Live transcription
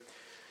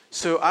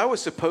So I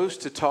was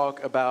supposed to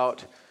talk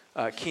about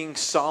King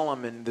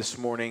Solomon this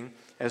morning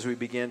as we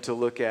begin to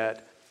look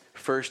at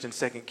 1st and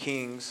 2nd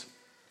Kings.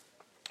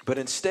 But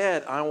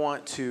instead, I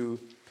want to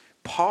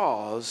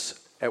pause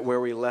at where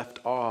we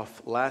left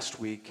off last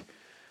week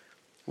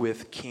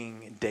with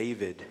King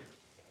David.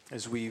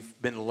 As we've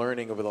been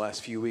learning over the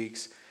last few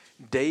weeks,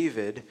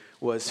 David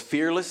was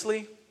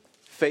fearlessly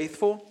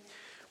faithful,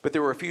 but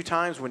there were a few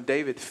times when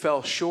David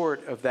fell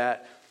short of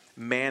that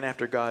man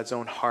after God's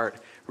own heart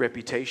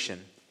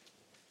reputation.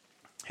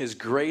 His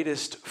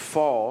greatest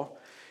fall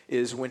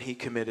is when he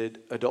committed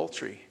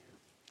adultery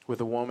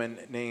with a woman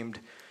named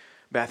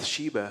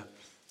Bathsheba,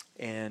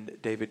 and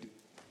David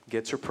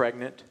gets her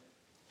pregnant.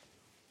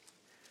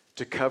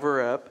 To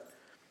cover up,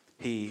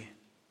 he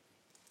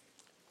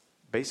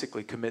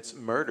basically commits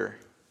murder.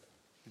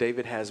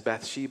 David has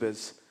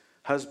Bathsheba's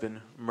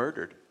husband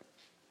murdered.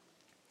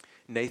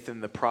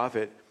 Nathan the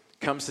prophet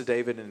comes to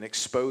David and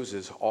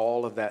exposes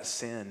all of that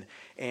sin.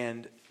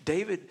 And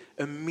David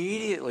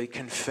immediately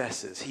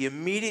confesses. He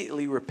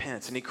immediately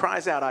repents. And he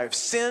cries out, I have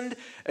sinned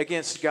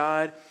against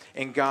God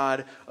and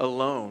God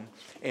alone.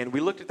 And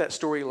we looked at that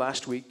story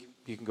last week.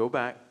 You can go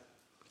back.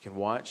 You can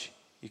watch.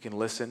 You can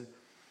listen.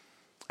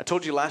 I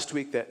told you last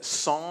week that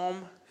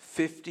Psalm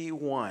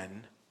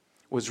 51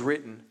 was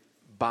written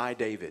by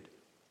David.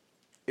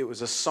 It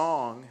was a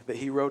song that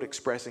he wrote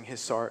expressing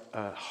his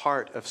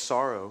heart of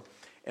sorrow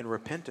and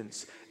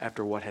repentance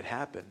after what had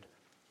happened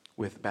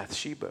with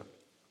Bathsheba.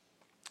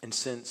 And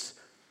since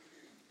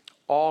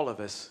all of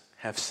us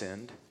have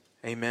sinned,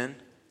 amen,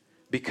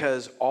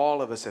 because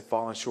all of us have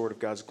fallen short of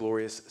God's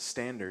glorious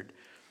standard,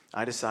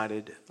 I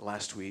decided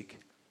last week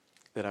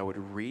that I would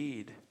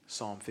read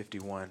Psalm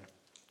 51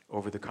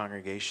 over the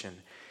congregation.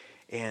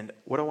 And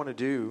what I want to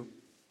do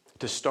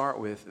to start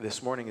with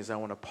this morning is I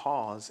want to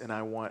pause and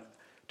I want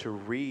to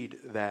read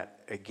that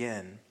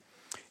again.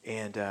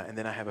 And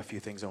then I have a few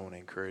things I want to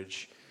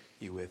encourage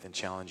you with and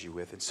challenge you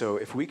with. And so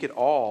if we could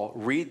all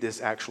read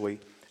this actually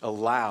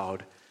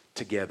aloud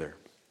together.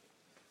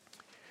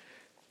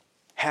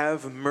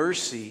 Have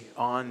mercy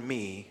on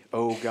me,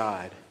 O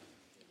God,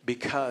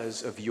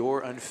 because of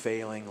your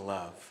unfailing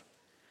love.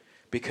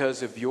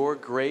 Because of your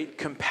great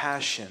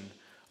compassion,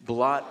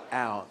 blot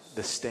out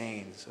the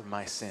stains of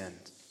my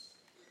sins.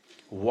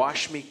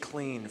 Wash me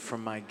clean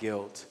from my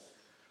guilt.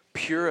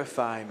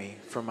 Purify me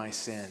from my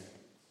sin.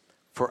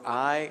 For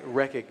I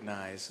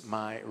recognize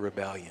my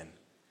rebellion.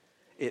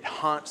 It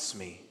haunts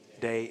me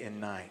day and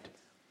night.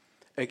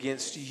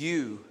 Against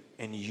you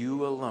and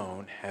you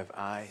alone have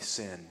I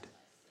sinned.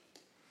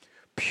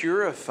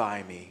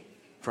 Purify me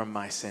from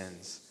my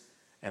sins,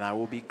 and I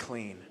will be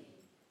clean.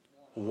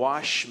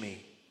 Wash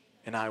me,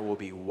 and I will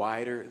be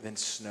whiter than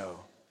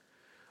snow.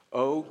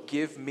 Oh,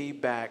 give me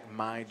back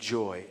my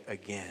joy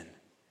again.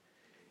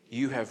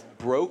 You have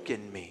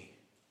broken me.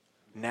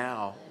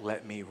 Now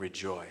let me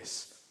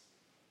rejoice.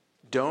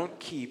 Don't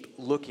keep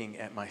looking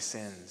at my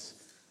sins.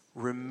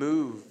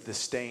 Remove the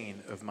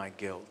stain of my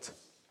guilt.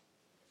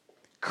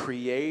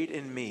 Create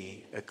in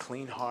me a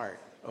clean heart,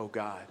 O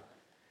God,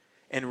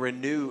 and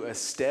renew a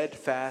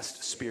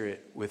steadfast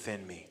spirit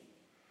within me.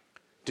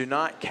 Do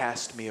not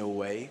cast me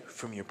away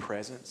from your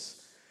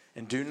presence,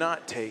 and do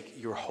not take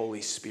your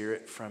Holy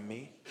Spirit from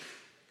me.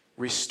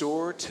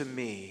 Restore to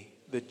me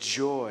the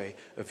joy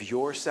of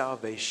your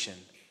salvation,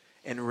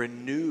 and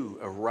renew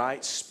a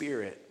right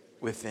spirit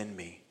within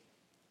me.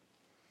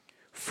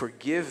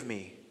 Forgive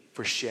me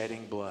for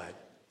shedding blood,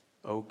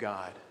 O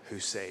God who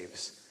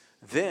saves.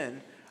 Then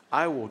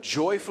I will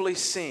joyfully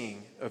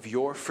sing of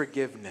your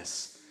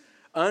forgiveness.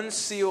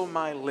 Unseal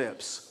my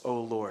lips,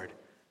 O Lord,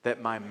 that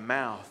my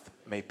mouth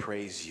may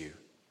praise you.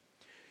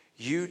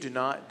 You do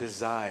not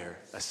desire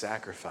a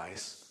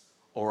sacrifice,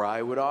 or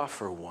I would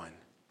offer one.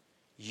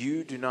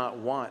 You do not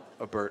want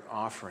a burnt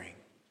offering.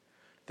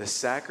 The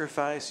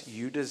sacrifice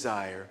you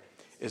desire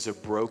is a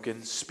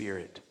broken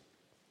spirit.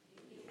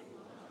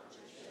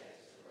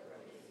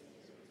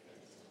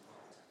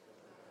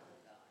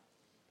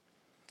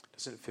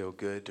 Doesn't it feel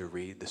good to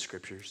read the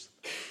scriptures?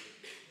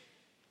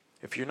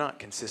 If you're not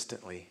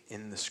consistently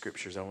in the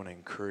scriptures, I want to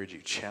encourage you,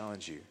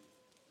 challenge you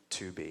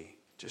to be.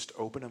 Just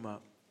open them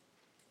up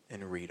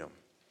and read them.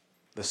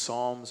 The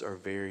Psalms are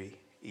very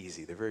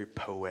easy. They're very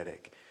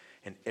poetic.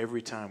 And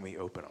every time we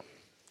open them,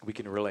 we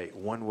can relate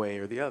one way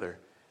or the other.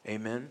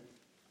 Amen?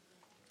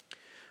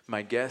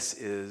 My guess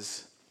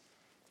is,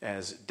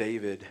 as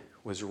David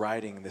was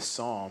writing this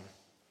psalm,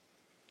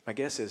 my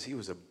guess is he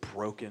was a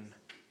broken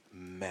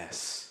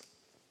mess.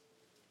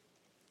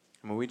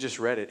 And when we just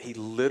read it, he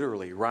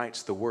literally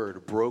writes the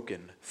word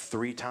broken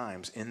 3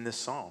 times in this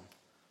psalm.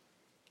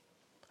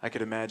 I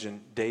could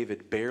imagine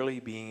David barely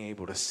being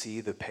able to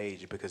see the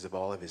page because of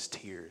all of his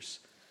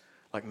tears.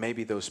 Like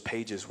maybe those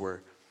pages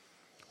were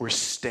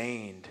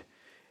stained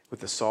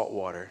with the salt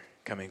water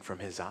coming from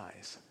his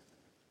eyes.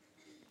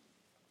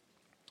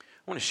 I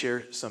want to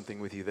share something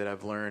with you that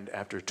I've learned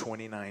after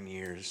 29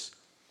 years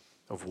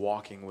of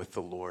walking with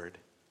the Lord,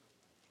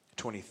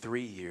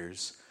 23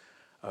 years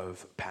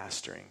of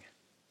pastoring.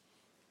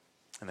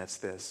 And that's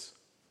this.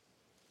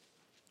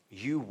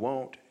 You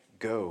won't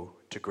go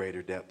to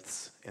greater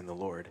depths in the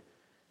Lord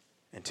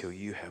until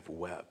you have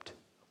wept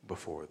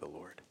before the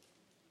Lord.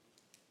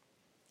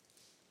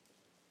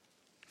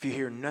 If you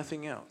hear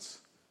nothing else,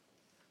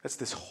 that's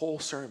this whole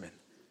sermon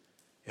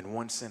in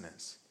one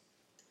sentence.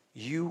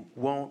 You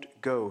won't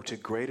go to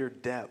greater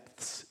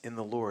depths in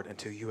the Lord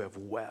until you have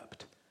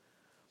wept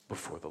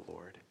before the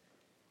Lord.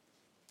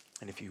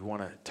 And if you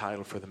want a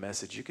title for the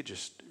message, you could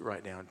just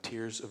write down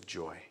Tears of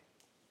Joy.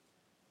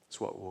 That's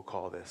what we'll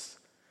call this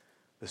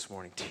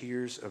morning,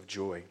 Tears of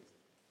Joy.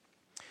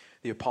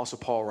 The Apostle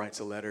Paul writes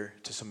a letter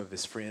to some of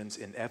his friends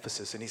in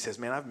Ephesus, and he says,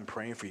 man, I've been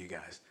praying for you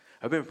guys.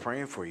 I've been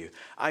praying for you.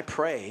 I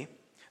pray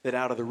that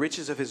out of the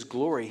riches of his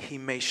glory, he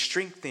may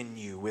strengthen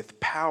you with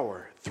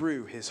power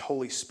through his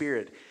Holy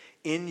Spirit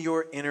in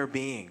your inner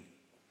being,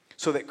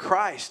 so that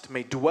Christ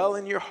may dwell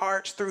in your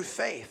hearts through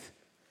faith.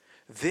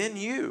 Then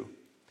you,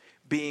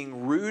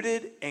 being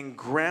rooted and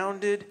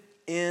grounded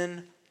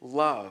in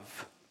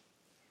love,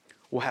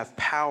 will have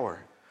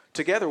power,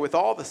 together with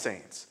all the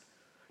saints,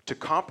 to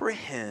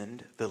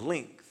comprehend the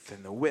length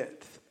and the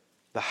width,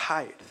 the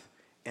height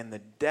and the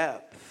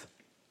depth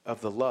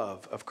of the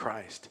love of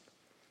Christ,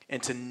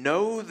 and to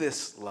know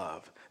this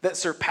love that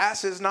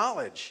surpasses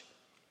knowledge,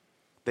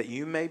 that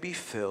you may be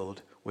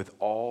filled with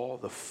all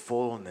the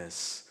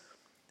fullness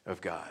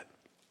of God.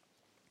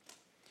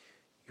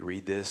 You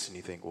read this and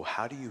you think, well,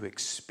 how do you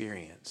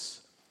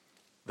experience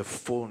the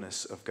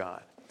fullness of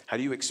God? How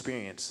do you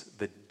experience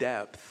the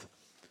depth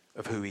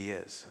of who he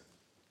is?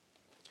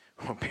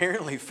 Well,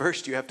 apparently,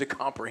 first you have to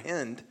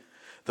comprehend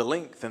the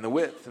length and the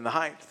width and the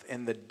height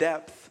and the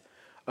depth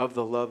of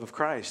the love of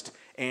Christ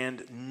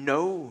and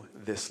know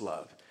this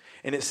love.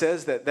 And it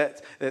says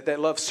that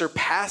love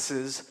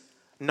surpasses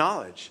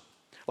knowledge.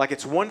 Like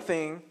it's one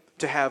thing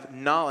to have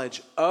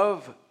knowledge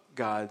of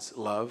God's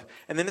love,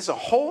 and then it's a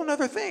whole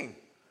other thing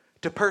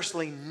to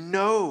personally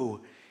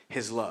know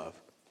his love.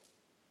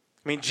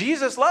 I mean,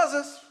 Jesus loves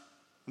us.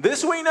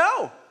 This we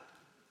know.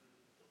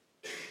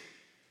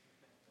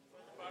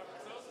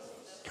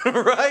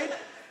 Right?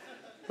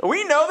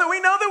 We know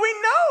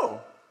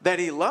that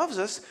he loves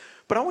us.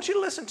 But I want you to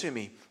listen to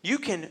me. You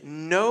can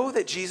know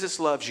that Jesus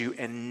loves you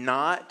and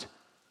not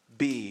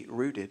be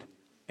rooted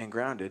and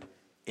grounded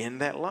in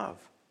that love,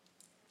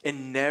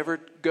 and never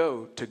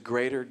go to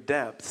greater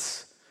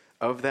depths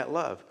of that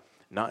love,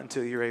 not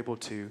until you're able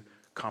to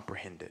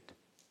comprehend it.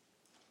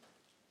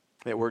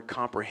 That word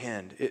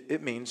comprehend,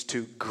 it means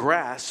to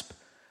grasp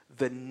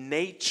the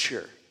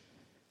nature,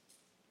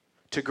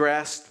 to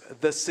grasp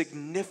the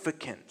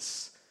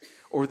significance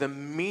or the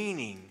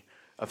meaning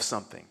of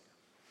something.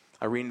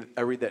 I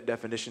read that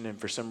definition, and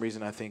for some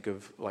reason I think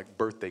of like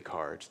birthday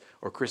cards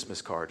or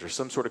Christmas cards or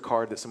some sort of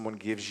card that someone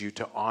gives you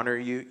to honor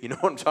you. You know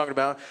what I'm talking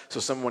about? So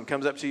someone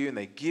comes up to you and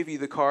they give you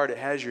the card. It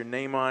has your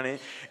name on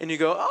it. And you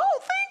go, oh,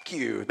 thank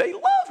you. They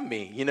love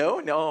me, you know.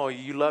 And, oh,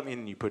 you love me.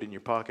 And you put it in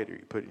your pocket or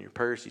you put it in your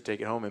purse. You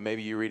take it home and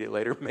maybe you read it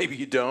later. Maybe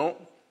you don't.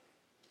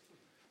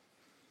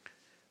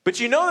 But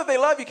you know that they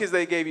love you because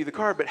they gave you the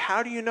card. But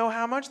how do you know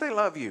how much they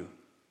love you?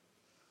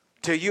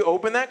 Till you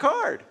open that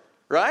card,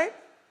 right?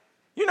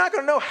 You're not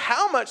going to know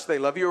how much they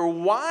love you or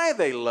why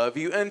they love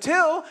you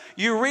until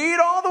you read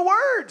all the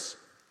words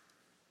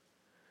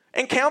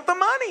and count the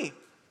money.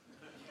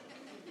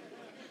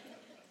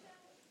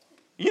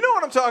 You know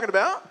what I'm talking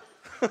about.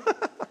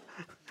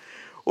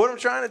 What I'm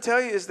trying to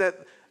tell you is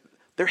that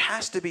there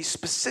has to be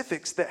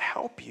specifics that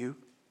help you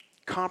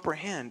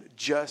comprehend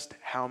just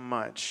how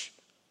much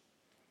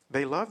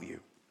they love you.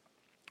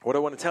 What I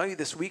want to tell you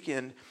this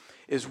weekend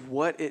is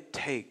what it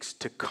takes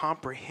to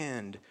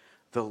comprehend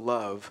the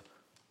love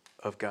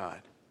of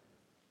God.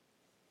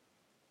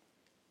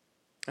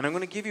 And I'm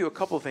going to give you a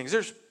couple of things.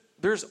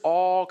 There's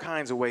all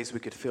kinds of ways we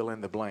could fill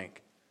in the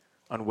blank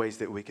on ways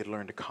that we could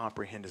learn to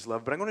comprehend his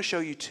love. But I'm going to show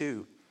you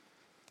two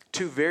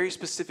very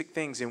specific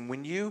things. And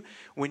when you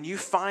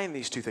find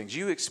these two things,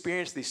 you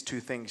experience these two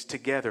things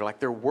together,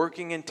 like they're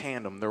working in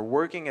tandem, they're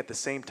working at the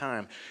same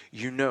time,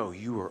 you know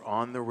you are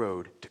on the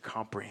road to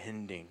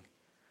comprehending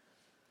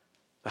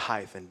the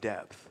height and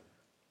depth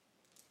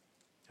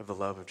of the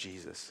love of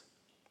Jesus.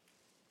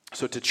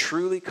 So to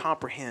truly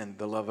comprehend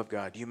the love of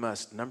God, you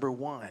must, number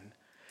one,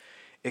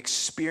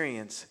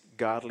 experience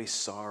godly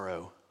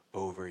sorrow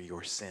over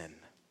your sin.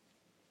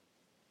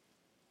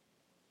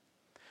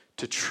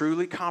 To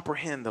truly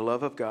comprehend the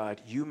love of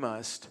God, you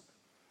must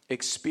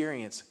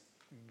experience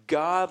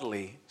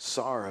godly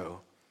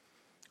sorrow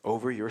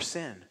over your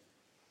sin.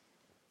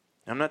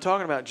 I'm not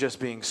talking about just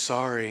being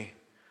sorry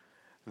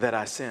that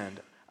I sinned.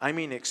 I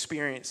mean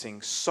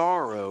experiencing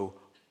sorrow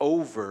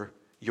over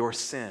your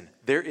sin.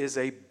 There is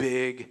a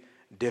big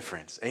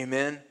difference.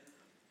 Amen?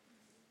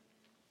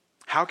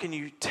 How can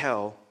you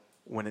tell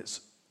when it's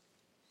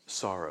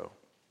sorrow?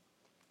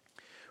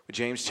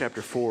 James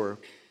chapter 4,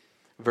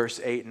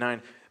 verse 8 and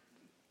 9.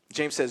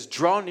 James says,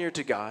 draw near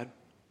to God,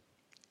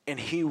 and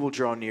he will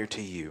draw near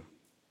to you.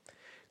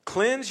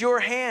 Cleanse your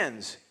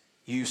hands,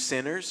 you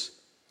sinners.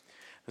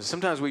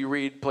 Sometimes we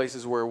read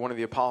places where one of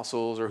the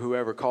apostles or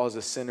whoever calls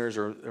us sinners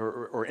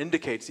or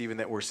indicates even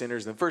that we're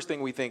sinners. And the first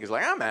thing we think is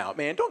like, I'm out,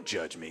 man. Don't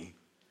judge me.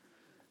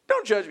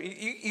 don't judge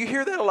me. You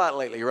hear that a lot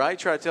lately, right?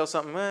 Try to tell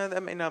something,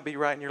 that may not be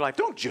right in your life.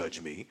 Don't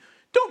judge me.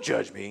 Don't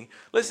judge me.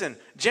 Listen,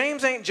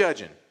 James ain't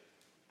judging.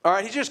 All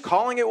right, he's just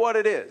calling it what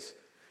it is.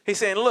 He's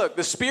saying, look,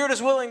 the spirit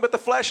is willing, but the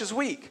flesh is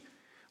weak.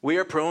 We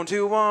are prone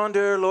to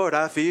wander, Lord,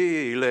 I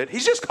feel it.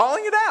 He's just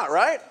calling it out,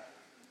 right?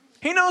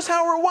 He knows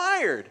how we're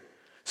wired.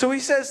 So he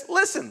says,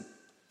 listen,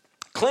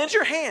 cleanse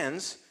your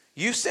hands,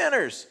 you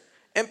sinners,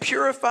 and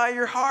purify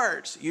your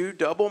hearts, you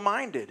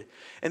double-minded.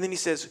 And then he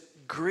says,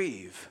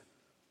 grieve,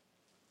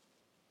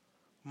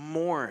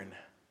 mourn,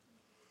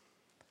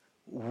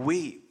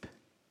 weep.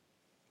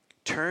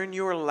 Turn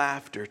your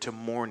laughter to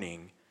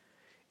mourning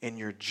and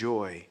your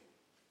joy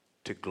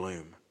to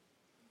gloom.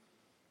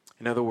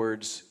 In other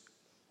words,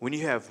 when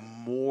you have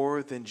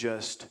more than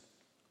just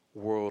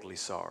worldly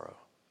sorrow,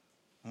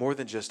 more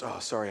than just, oh,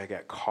 sorry, I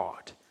got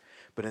caught,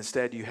 but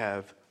instead you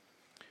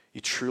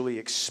truly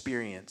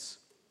experience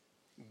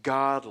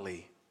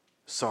godly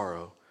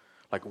sorrow,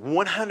 like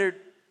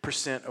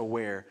 100%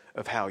 aware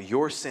of how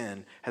your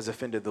sin has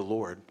offended the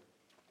Lord.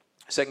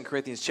 2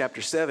 Corinthians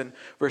chapter 7,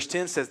 verse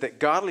 10 says that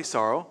godly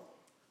sorrow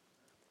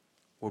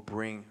will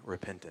bring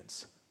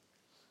repentance.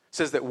 It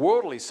says that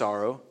worldly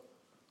sorrow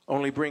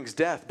only brings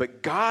death,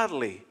 but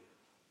godly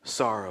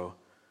sorrow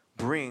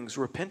brings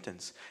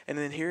repentance. And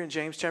then here in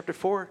James chapter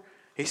 4,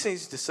 he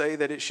seems to say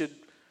that it should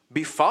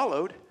be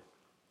followed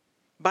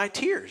by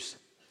tears.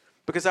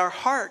 Because our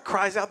heart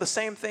cries out the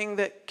same thing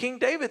that King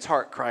David's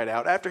heart cried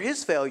out after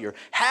his failure.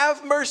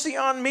 Have mercy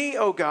on me,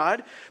 O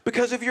God,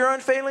 because of your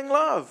unfailing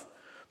love.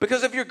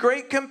 Because of your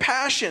great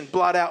compassion,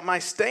 blot out my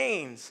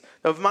stains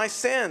of my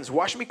sins.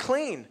 Wash me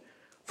clean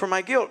from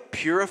my guilt.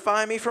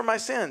 Purify me from my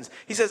sins.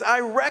 He says,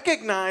 I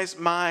recognize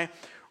my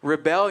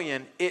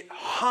rebellion. It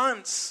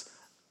haunts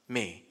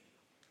me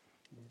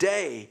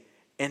day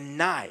and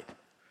night.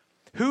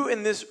 Who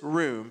in this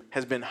room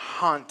has been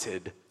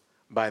haunted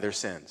by their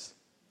sins?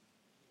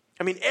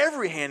 I mean,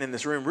 every hand in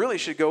this room really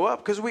should go up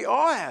because we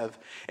all have.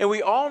 And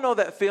we all know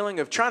that feeling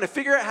of trying to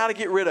figure out how to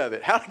get rid of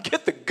it, how to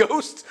get the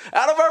ghosts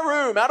out of our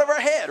room, out of our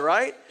head,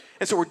 right?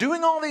 And so we're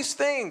doing all these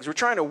things. We're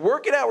trying to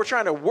work it out. We're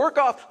trying to work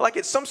off like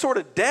it's some sort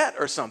of debt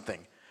or something.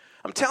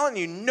 I'm telling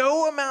you,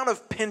 no amount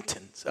of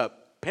penance, how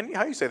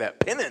do you say that?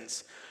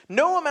 Penance.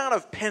 No amount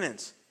of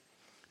penance,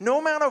 no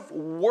amount of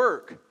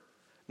work,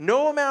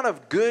 no amount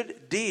of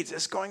good deeds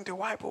is going to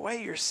wipe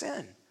away your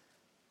sin.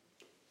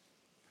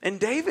 And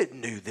David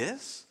knew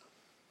this.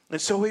 And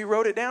so he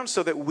wrote it down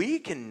so that we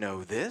can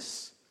know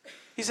this.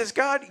 He says,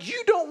 God,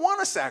 you don't want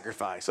a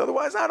sacrifice.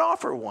 Otherwise, I'd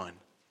offer one.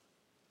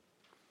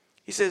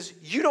 He says,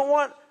 you don't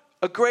want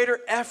a greater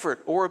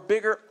effort or a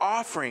bigger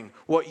offering.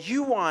 What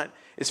you want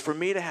is for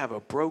me to have a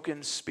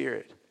broken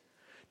spirit,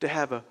 to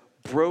have a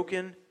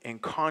broken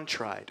and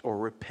contrite or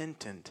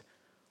repentant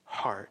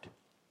heart.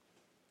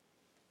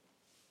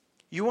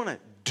 You want to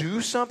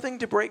do something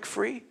to break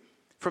free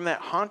from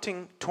that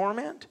haunting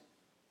torment?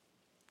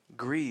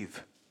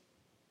 Grieve.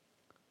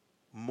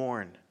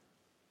 Mourn.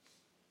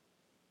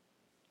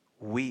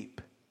 Weep.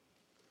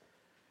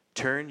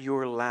 Turn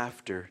your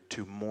laughter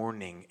to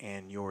mourning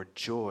and your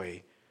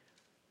joy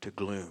to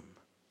gloom.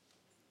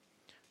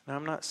 Now,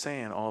 I'm not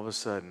saying all of a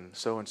sudden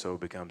so-and-so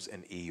becomes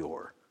an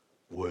Eeyore.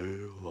 Well,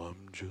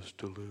 I'm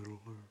just a little...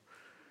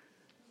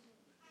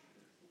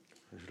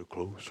 There's a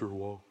closer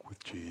walk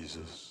with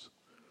Jesus.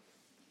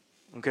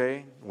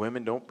 Okay?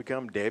 Women don't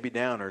become Debbie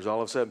Downers.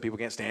 All of a sudden, people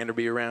can't stand or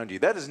be around you.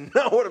 That is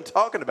not what I'm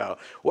talking about.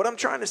 What I'm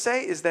trying to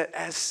say is that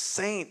as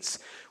saints,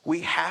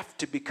 we have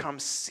to become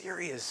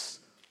serious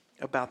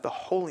about the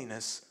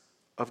holiness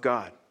of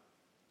God.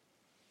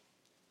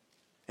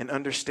 And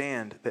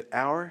understand that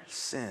our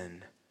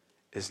sin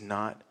is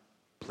not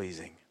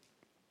pleasing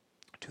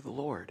to the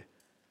Lord.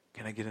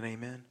 Can I get an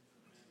amen?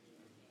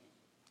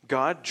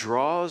 God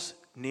draws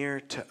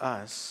near to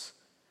us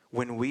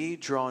when we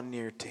draw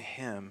near to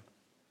Him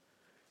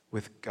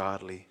with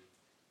godly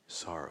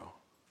sorrow.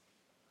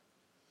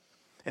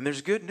 And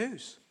there's good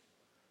news.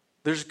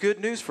 There's good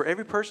news for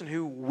every person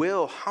who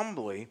will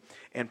humbly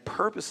and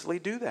purposely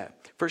do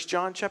that. 1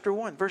 John chapter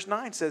 1, verse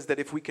 9 says that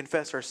if we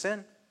confess our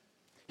sin,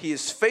 He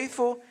is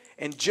faithful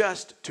and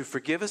just to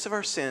forgive us of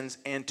our sins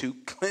and to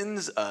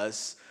cleanse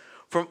us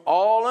from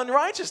all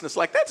unrighteousness.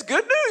 Like, that's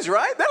good news,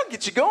 right? That'll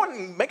get you going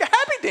and make a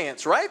happy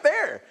dance right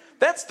there.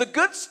 That's the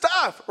good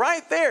stuff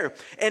right there.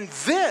 And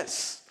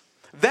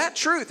that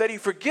truth, that He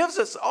forgives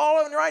us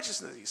all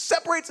unrighteousness, He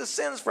separates the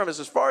sins from us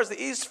as far as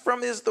the east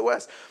from is the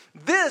west.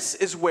 This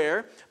is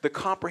where the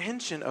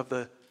comprehension of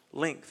the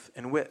length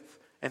and width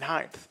and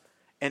height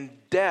and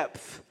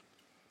depth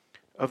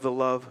of the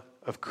love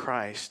of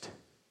Christ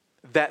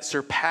that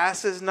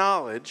surpasses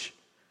knowledge,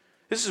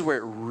 this is where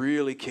it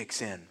really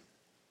kicks in.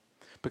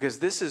 Because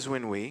this is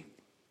when we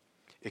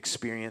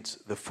experience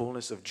the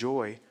fullness of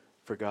joy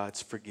for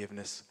God's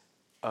forgiveness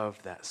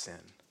of that sin.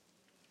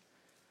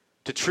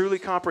 To truly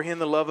comprehend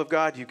the love of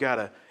God, you've got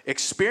to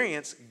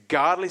experience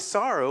godly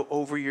sorrow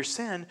over your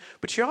sin,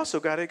 but you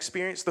also got to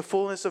experience the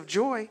fullness of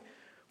joy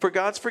for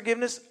God's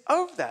forgiveness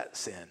of that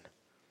sin.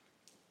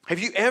 Have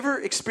you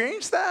ever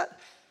experienced that?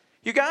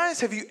 You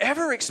guys, have you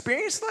ever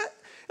experienced that?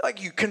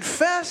 Like you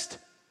confessed,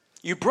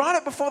 you brought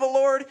it before the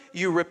Lord,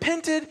 you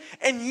repented,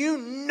 and you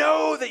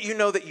know that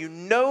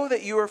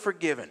you are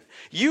forgiven.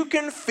 You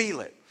can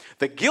feel it.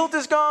 The guilt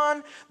is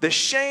gone. The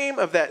shame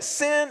of that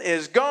sin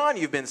is gone.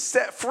 You've been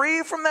set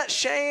free from that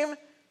shame.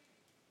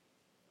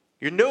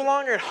 You're no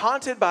longer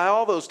haunted by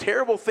all those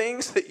terrible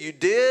things that you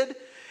did.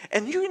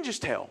 And you can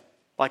just tell.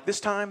 Like this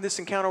time, this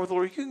encounter with the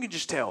Lord, you can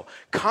just tell.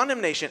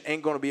 Condemnation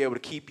ain't going to be able to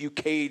keep you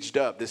caged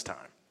up this time.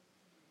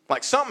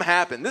 Like something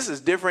happened. This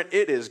is different.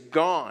 It is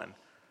gone.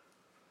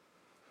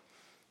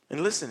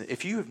 And listen,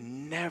 if you have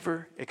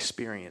never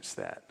experienced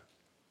that,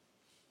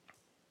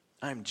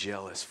 I'm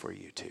jealous for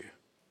you too.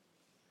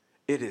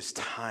 It is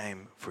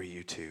time for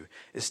you to.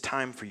 It's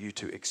time for you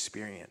to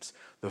experience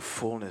the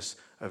fullness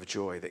of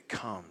joy that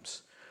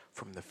comes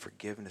from the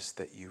forgiveness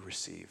that you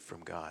receive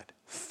from God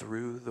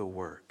through the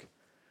work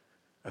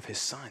of his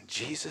Son,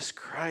 Jesus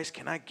Christ.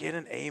 Can I get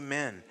an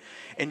amen?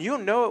 And you'll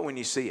know it when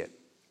you see it.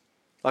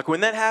 Like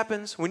when that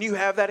happens, when you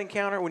have that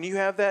encounter, when you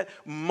have that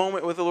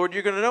moment with the Lord,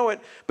 you're going to know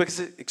it because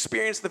it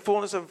experienced the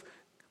fullness of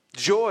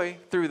joy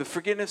through the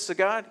forgiveness of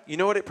God. You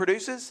know what it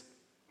produces?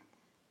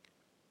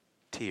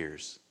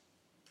 Tears.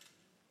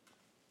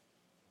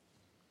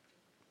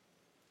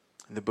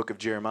 In the book of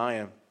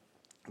Jeremiah,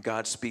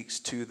 God speaks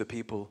to the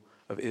people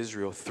of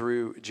Israel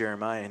through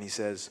Jeremiah, and he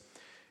says,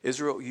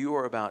 Israel, you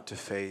are about to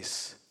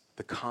face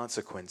the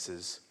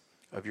consequences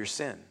of your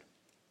sin.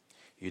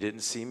 You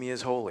didn't see me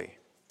as holy.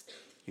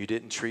 You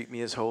didn't treat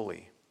me as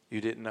holy. You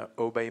didn't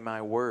obey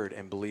my word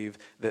and believe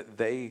that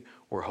they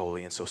were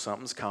holy. And so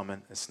something's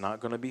coming. It's not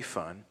going to be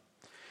fun.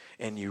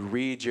 And you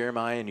read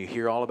Jeremiah and you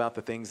hear all about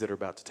the things that are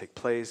about to take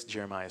place.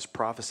 Jeremiah is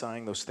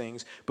prophesying those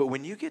things. But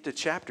when you get to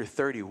chapter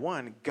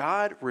 31,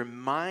 God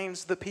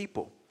reminds the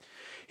people.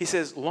 He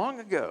says, long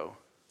ago,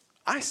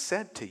 I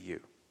said to you,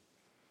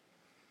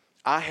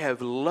 I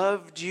have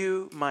loved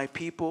you, my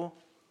people,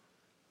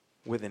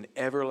 with an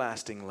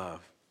everlasting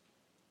love.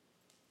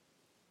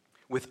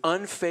 With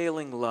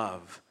unfailing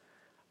love,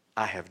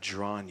 I have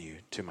drawn you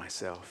to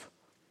myself.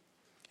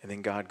 And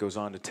then God goes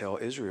on to tell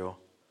Israel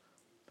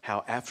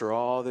how after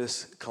all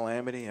this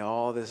calamity and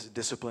all this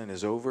discipline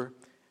is over,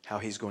 how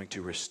he's going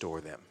to restore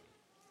them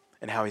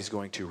and how he's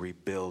going to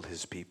rebuild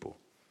his people.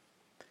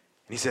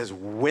 And he says,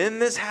 when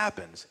this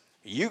happens,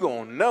 you're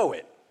going to know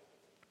it.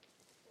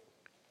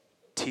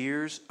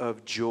 Tears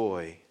of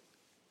joy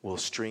will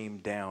stream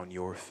down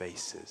your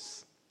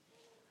faces.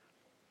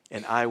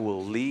 And I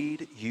will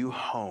lead you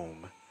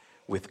home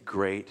with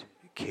great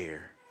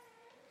care.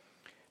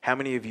 How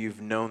many of you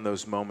have known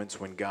those moments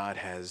when God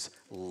has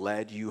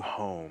led you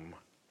home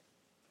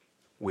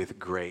with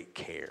great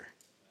care?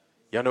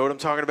 Y'all know what I'm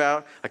talking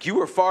about? Like you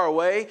were far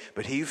away,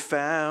 but he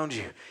found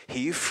you.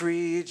 He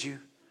freed you.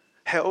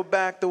 Held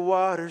back the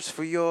waters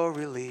for your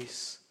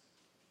release.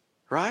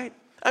 Right?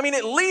 I mean,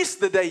 at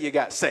least the day you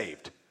got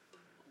saved.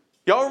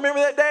 Y'all remember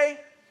that day?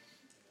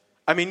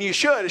 I mean, you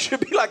should. It should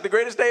be like the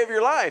greatest day of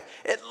your life.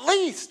 At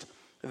least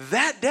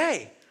that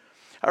day.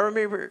 I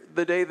remember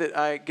the day that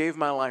I gave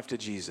my life to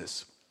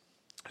Jesus.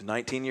 I was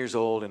 19 years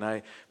old,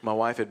 and my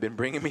wife had been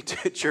bringing me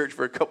to church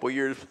for a couple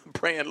years,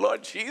 praying,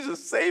 Lord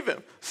Jesus, save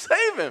him,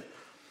 save him.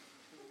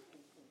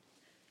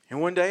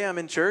 And one day I'm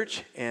in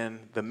church,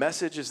 and the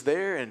message is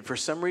there, and for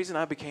some reason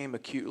I became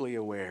acutely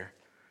aware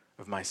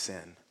of my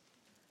sin.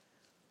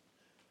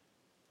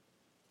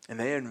 And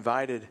they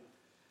invited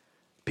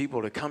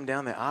people to come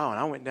down the aisle, and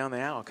I went down the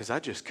aisle because I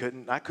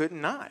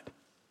couldn't not.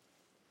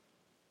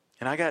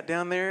 And I got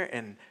down there,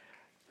 and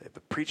the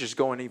preacher's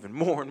going even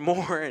more and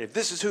more, and if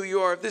this is who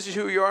you are,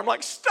 I'm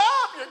like,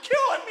 stop, you're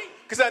killing me,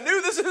 because I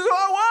knew this is who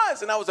I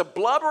was, and I was a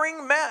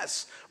blubbering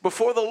mess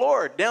before the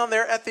Lord down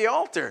there at the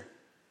altar.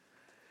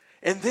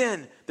 And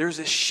then there's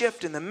a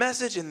shift in the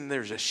message, and then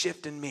there's a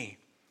shift in me.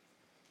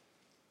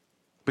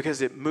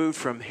 Because it moved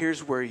from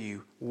here's where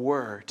you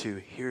were to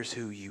here's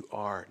who you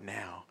are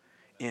now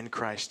in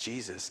Christ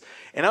Jesus.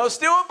 And I was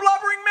still a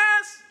blubbering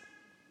mess.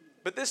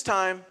 But this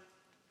time,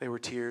 they were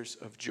tears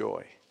of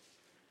joy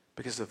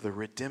because of the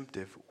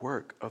redemptive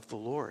work of the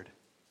Lord.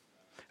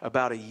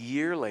 About a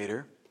year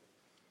later,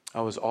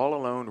 I was all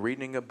alone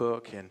reading a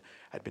book, and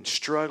I'd been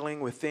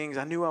struggling with things.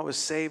 I knew I was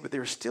saved, but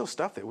there was still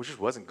stuff that just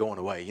wasn't going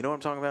away. You know what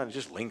I'm talking about? It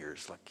just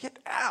lingers. Like, get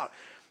out.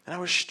 And I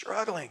was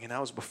struggling, and I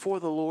was before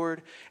the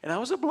Lord, and I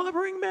was a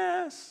blubbering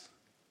mess.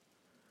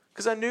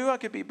 Because I knew I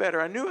could be better.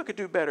 I knew I could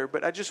do better,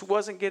 but I just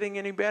wasn't getting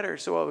any better.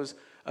 So I was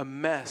a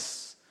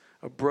mess,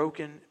 a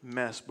broken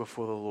mess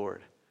before the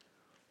Lord.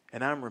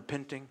 And I'm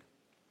repenting,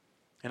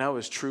 and I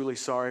was truly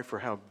sorry for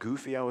how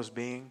goofy I was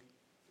being.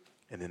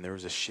 And then there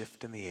was a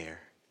shift in the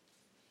air.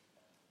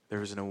 There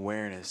was an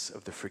awareness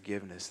of the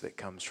forgiveness that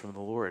comes from the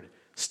Lord.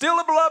 Still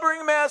a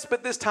blubbering mess,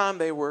 but this time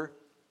they were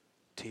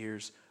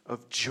tears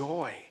of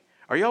joy.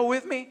 Are y'all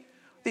with me?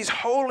 These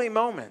holy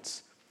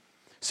moments.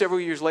 Several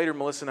years later,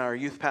 Melissa and I are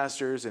youth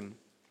pastors, and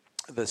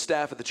the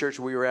staff at the church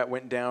we were at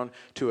went down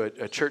to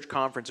a church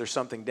conference or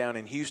something down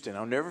in Houston.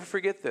 I'll never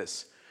forget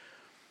this.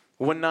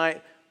 One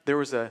night, there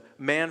was a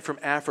man from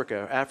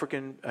Africa,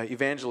 African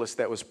evangelist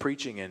that was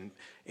preaching,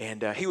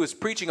 and he was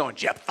preaching on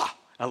Jephthah.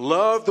 I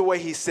love the way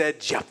he said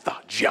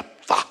Jephthah,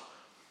 Jephthah.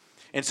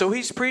 And so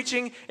he's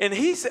preaching, and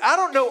he said, I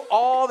don't know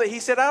all that he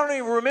said. I don't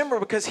even remember,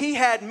 because he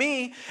had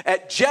me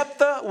at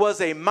Jephthah was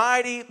a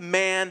mighty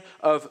man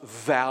of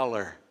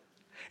valor.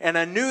 And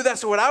I knew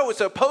that's what I was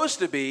supposed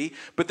to be,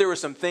 but there were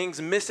some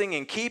things missing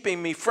and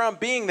keeping me from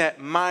being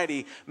that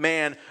mighty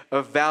man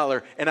of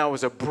valor. And I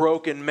was a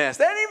broken mess.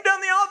 They hadn't even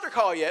done the altar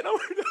call yet.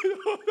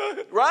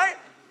 Right?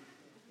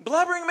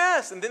 Blubbering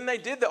mess. And then they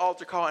did the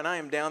altar call, and I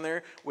am down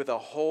there with a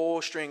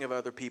whole string of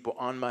other people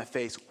on my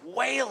face,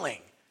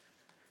 wailing.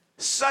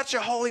 Such a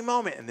holy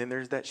moment. And then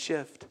there's that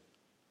shift.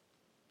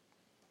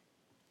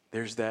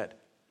 There's that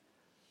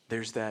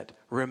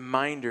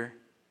reminder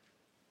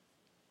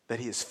that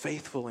he is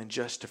faithful and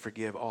just to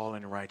forgive all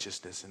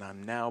unrighteousness. And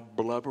I'm now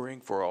blubbering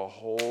for a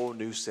whole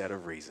new set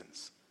of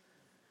reasons.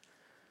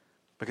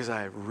 Because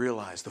I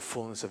realized the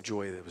fullness of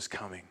joy that was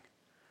coming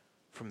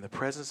from the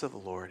presence of the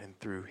Lord and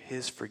through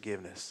his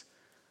forgiveness.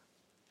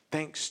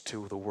 Thanks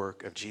to the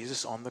work of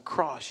Jesus on the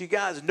cross. You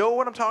guys know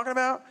what I'm talking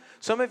about?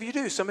 Some of you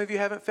do. Some of you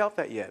haven't felt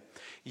that yet.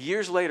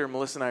 Years later,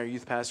 Melissa and I are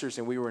youth pastors,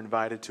 and we were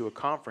invited to a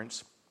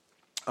conference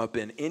up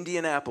in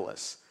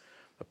Indianapolis.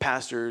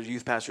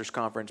 Youth pastors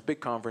conference, big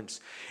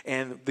conference.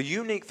 And the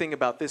unique thing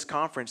about this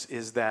conference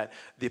is that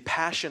the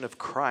Passion of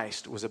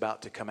Christ was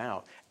about to come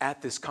out.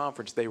 At this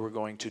conference, they were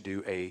going to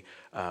do a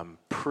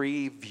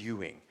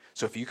previewing.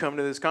 So if you come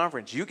to this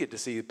conference, you get to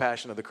see the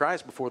Passion of the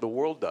Christ before the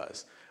world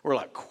does. We're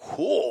like,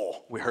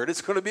 cool. We heard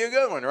it's going to be a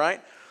good one,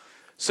 right?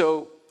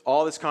 So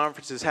all this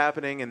conference is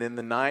happening, and then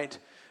the night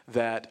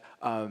that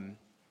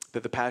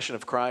the Passion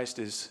of Christ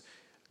is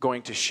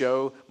going to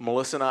show,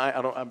 Melissa and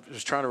I'm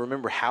just trying to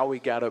remember how we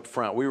got up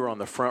front. We were on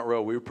the front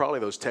row. We were probably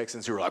those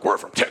Texans who were like, we're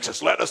from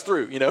Texas, let us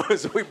through.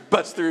 So we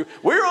bust through.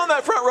 We were on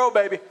that front row,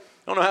 baby. I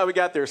don't know how we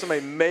got there.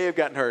 Somebody may have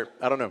gotten hurt.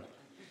 I don't know.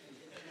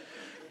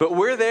 But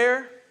we're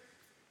there,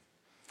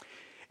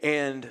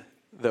 and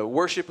the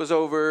worship was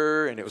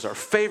over, and it was our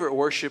favorite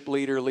worship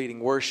leader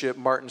leading worship,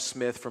 Martin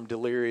Smith from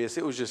Delirious.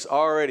 It was just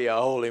already a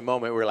holy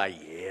moment. We're like,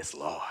 yes,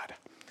 Lord.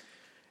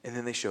 And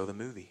then they show the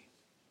movie.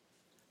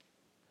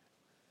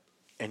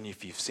 And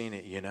if you've seen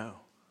it, you know.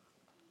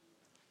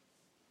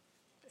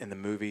 In the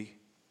movie,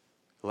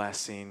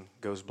 last scene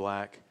goes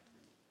black,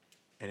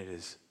 and it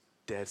is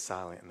dead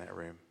silent in that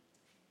room.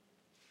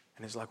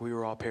 And it's like we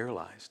were all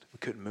paralyzed. We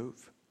couldn't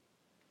move.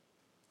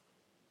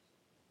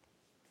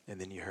 And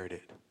then you heard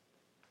it.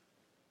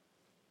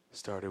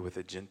 Started with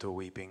a gentle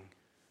weeping,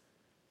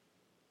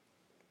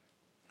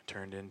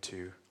 turned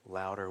into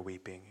louder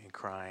weeping and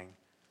crying.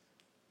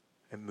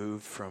 It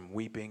moved from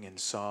weeping and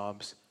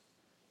sobs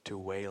to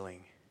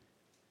wailing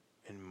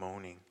and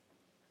moaning.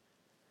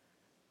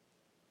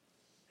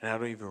 And I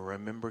don't even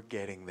remember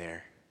getting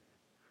there.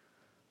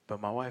 But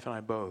my wife and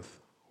I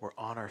both were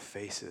on our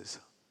faces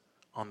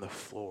on the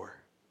floor.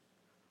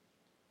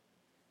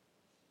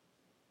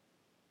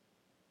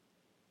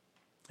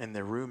 And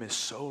the room is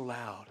so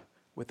loud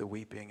with the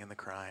weeping and the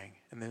crying.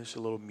 And there's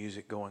a little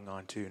music going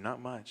on too. Not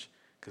much,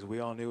 because we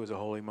all knew it was a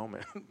holy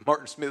moment.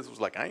 Martin Smith was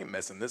like, I ain't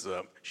messing this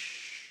up.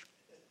 Shh.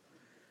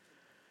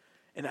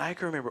 And I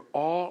can remember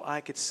all I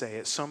could say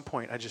at some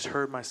point, I just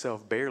heard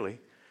myself barely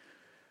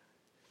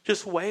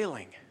just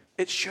wailing.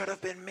 It should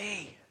have been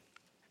me.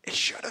 It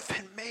should have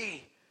been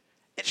me.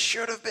 It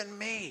should have been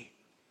me.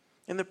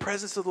 In the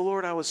presence of the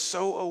Lord, I was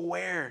so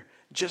aware,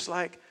 just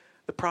like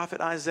the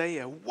prophet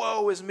Isaiah.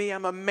 Woe is me,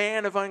 I'm a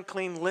man of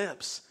unclean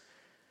lips.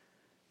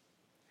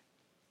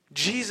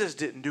 Jesus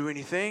didn't do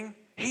anything.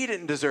 He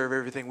didn't deserve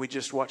everything we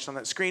just watched on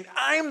that screen.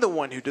 I'm the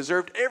one who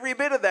deserved every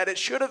bit of that. It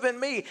should have been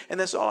me. And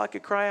that's all I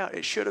could cry out.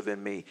 It should have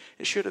been me.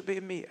 It should have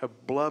been me. A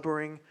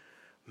blubbering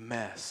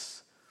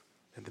mess.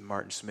 And then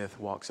Martin Smith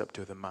walks up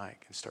to the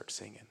mic and starts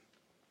singing.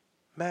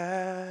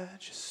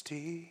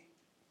 Majesty,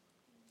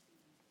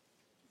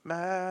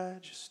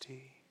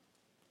 majesty.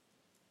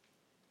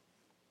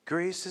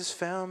 Grace has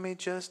found me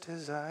just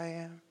as I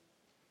am.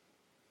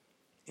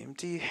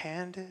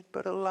 Empty-handed,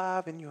 but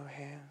alive in your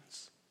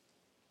hands.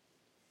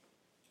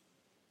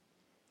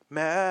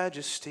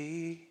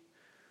 Majesty,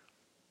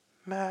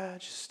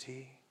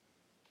 majesty.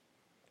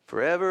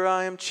 Forever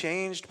I am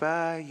changed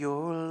by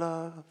your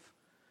love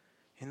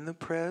in the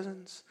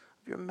presence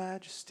of your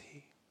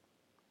majesty.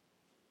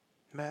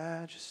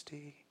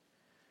 Majesty.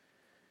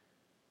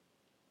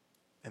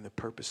 And the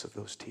purpose of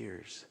those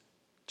tears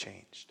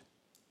changed.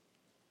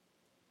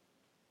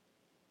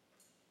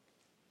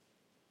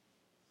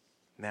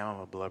 Now I'm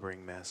a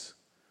blubbering mess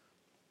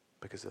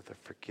because of the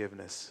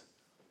forgiveness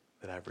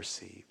that I've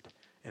received.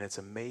 And it's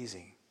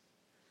amazing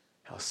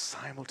how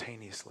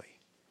simultaneously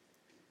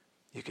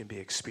you can be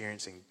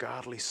experiencing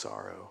godly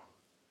sorrow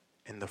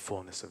in the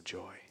fullness of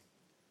joy.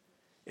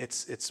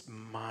 It's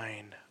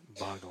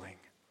mind-boggling.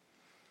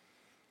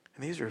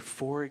 And these are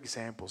 4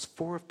 examples,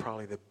 4 of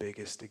probably the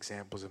biggest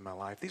examples of my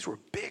life. These were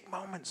big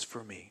moments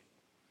for me.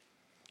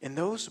 In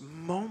those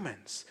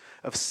moments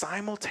of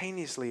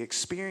simultaneously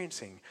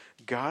experiencing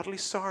godly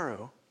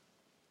sorrow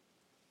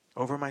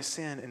over my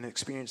sin and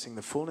experiencing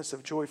the fullness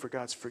of joy for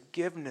God's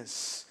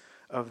forgiveness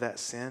of that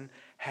sin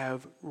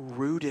have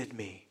rooted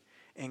me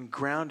and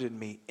grounded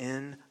me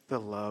in the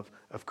love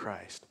of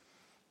Christ.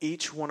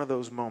 Each one of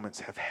those moments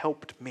have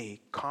helped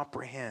me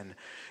comprehend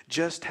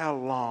just how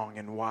long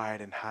and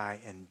wide and high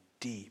and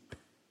deep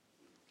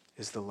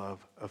is the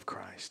love of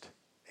Christ.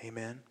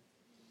 Amen?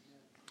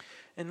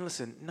 And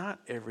listen, not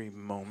every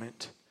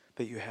moment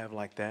that you have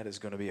like that is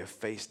going to be a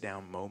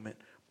face-down moment,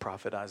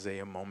 Prophet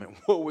Isaiah moment,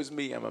 woe is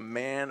me, I'm a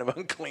man of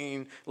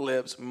unclean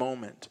lips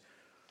moment.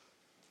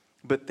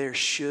 But there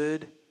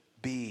should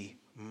be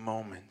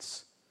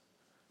moments,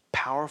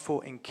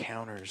 powerful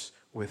encounters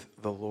with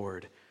the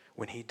Lord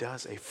when he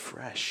does a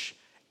fresh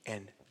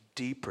and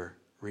deeper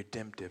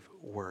redemptive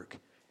work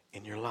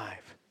in your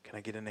life. Can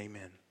I get an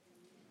amen?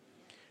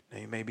 Now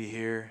you may be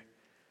here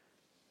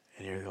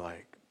and you're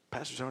like,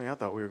 Pastor Tony, I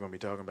thought we were going to be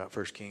talking about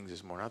 1 Kings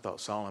this morning. I thought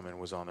Solomon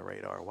was on the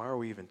radar. Why are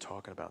we even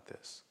talking about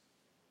this?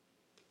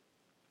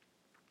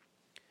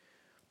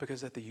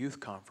 Because at the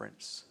youth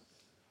conference,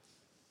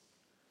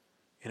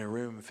 in a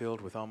room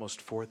filled with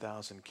almost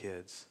 4,000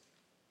 kids,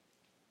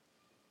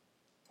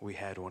 we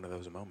had one of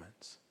those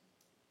moments.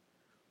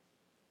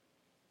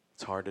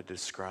 It's hard to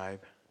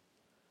describe,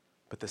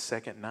 but the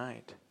second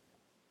night,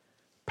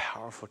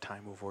 powerful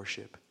time of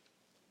worship,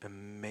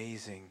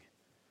 amazing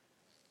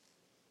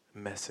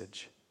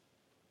message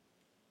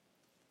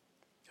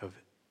of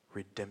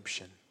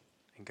redemption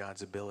and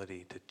God's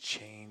ability to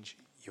change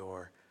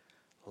your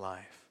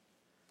life.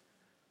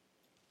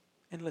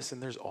 And listen,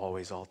 there's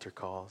always altar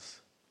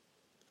calls.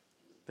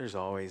 There's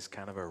always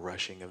kind of a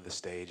rushing of the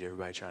stage,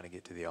 everybody trying to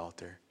get to the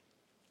altar.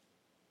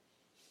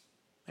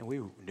 And we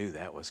knew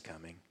that was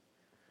coming.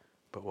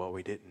 But what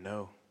we didn't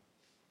know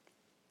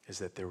is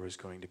that there was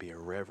going to be a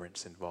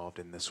reverence involved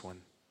in this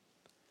one.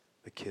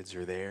 The kids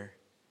are there.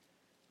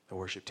 The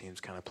worship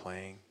team's kind of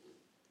playing.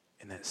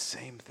 And that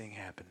same thing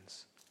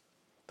happens.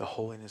 The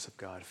holiness of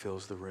God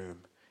fills the room.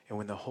 And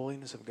when the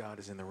holiness of God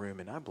is in the room,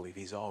 and I believe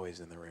he's always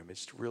in the room,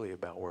 it's really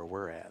about where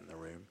we're at in the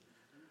room.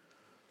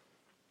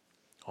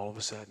 All of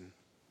a sudden,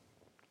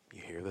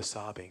 you hear the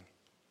sobbing.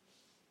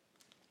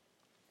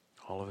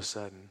 All of a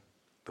sudden,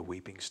 the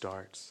weeping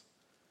starts.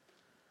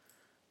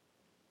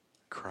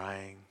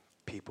 Crying,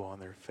 people on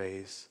their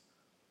face,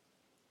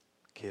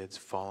 kids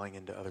falling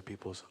into other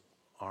people's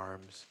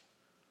arms,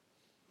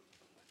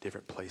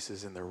 different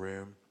places in the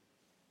room.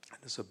 And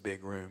it's a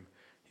big room.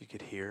 You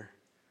could hear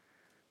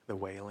the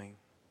wailing,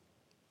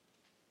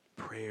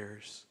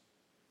 prayers,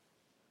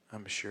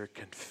 I'm sure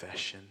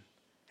confession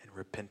and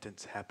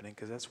repentance happening,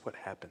 because that's what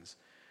happens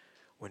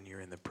when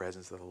you're in the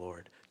presence of the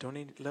Lord. Don't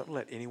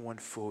let anyone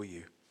fool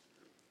you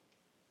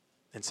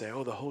and say,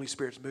 oh, the Holy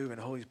Spirit's moving,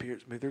 the Holy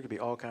Spirit's moving. There could be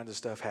all kinds of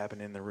stuff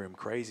happening in the room,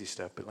 crazy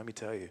stuff. But let me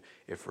tell you,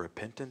 if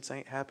repentance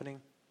ain't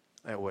happening,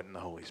 that wasn't the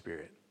Holy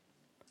Spirit.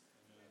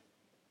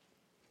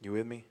 You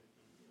with me?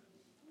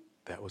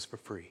 That was for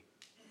free.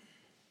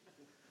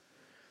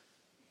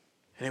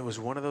 And it was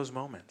one of those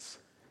moments.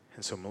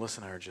 And so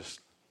Melissa and I are just,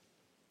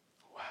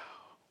 wow,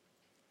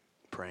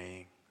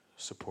 praying,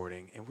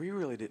 supporting. And we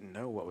really didn't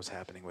know what was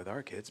happening with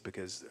our kids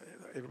because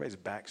everybody's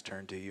back's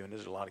turned to you, and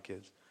there's a lot of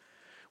kids.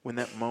 When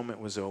that moment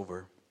was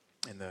over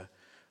and the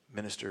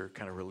minister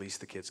kind of released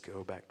the kids to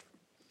go back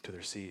to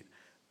their seat,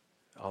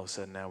 all of a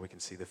sudden now we can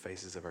see the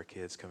faces of our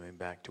kids coming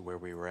back to where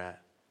we were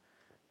at.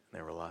 And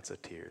there were lots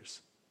of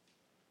tears.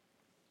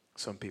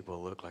 Some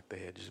people looked like they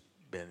had just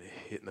been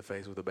hit in the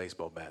face with a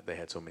baseball bat. They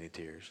had so many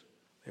tears.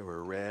 They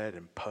were red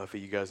and puffy.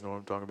 You guys know what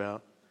I'm talking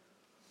about?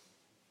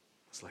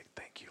 It's like,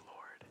 thank you,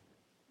 Lord.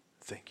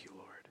 Thank you,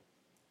 Lord.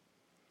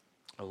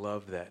 I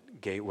love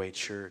that Gateway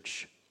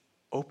Church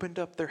opened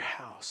up their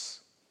house.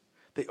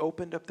 They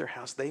opened up their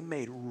house. They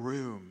made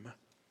room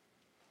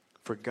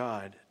for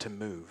God to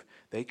move.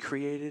 They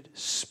created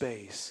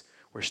space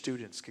where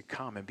students could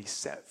come and be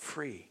set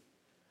free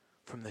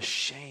from the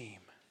shame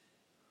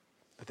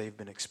that they've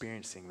been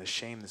experiencing, the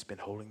shame that's been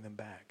holding them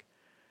back.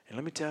 And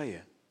let me tell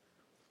you,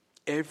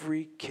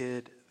 every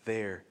kid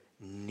there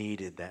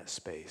needed that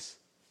space.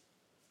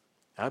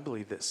 I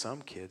believe that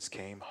some kids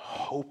came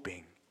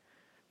hoping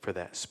for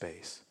that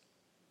space.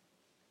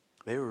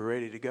 They were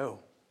ready to go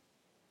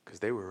because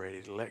they were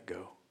ready to let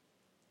go.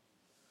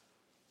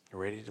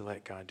 Ready to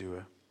let God do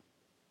a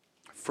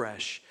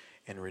fresh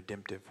and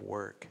redemptive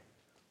work.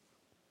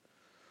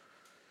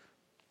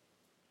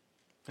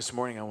 This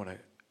morning I want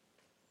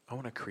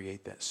to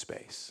create that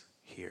space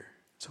here.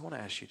 So I want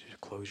to ask you to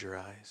close your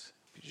eyes.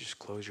 If you just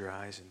close your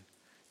eyes and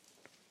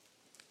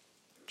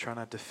try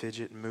not to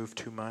fidget and move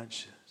too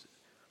much.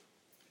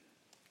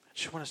 I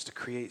just want us to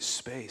create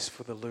space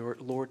for the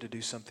Lord to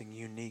do something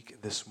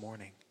unique this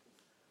morning.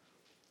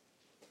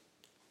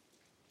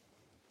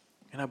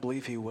 And I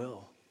believe he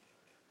will.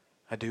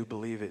 I do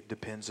believe it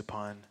depends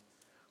upon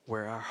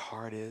where our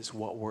heart is,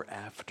 what we're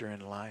after in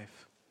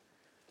life.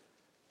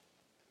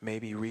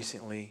 Maybe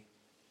recently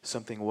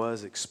something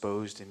was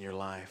exposed in your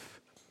life.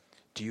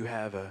 Do you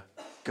have a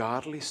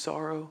godly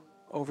sorrow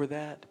over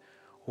that?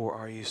 Or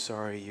are you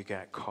sorry you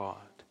got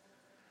caught?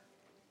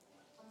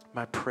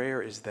 My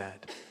prayer is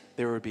that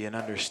there would be an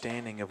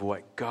understanding of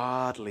what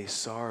godly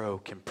sorrow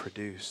can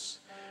produce.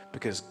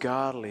 Because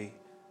godly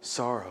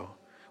sorrow,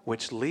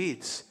 which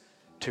leads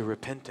to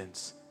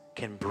repentance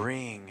can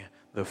bring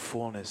the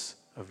fullness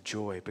of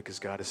joy because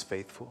God is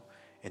faithful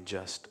and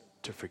just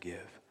to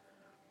forgive.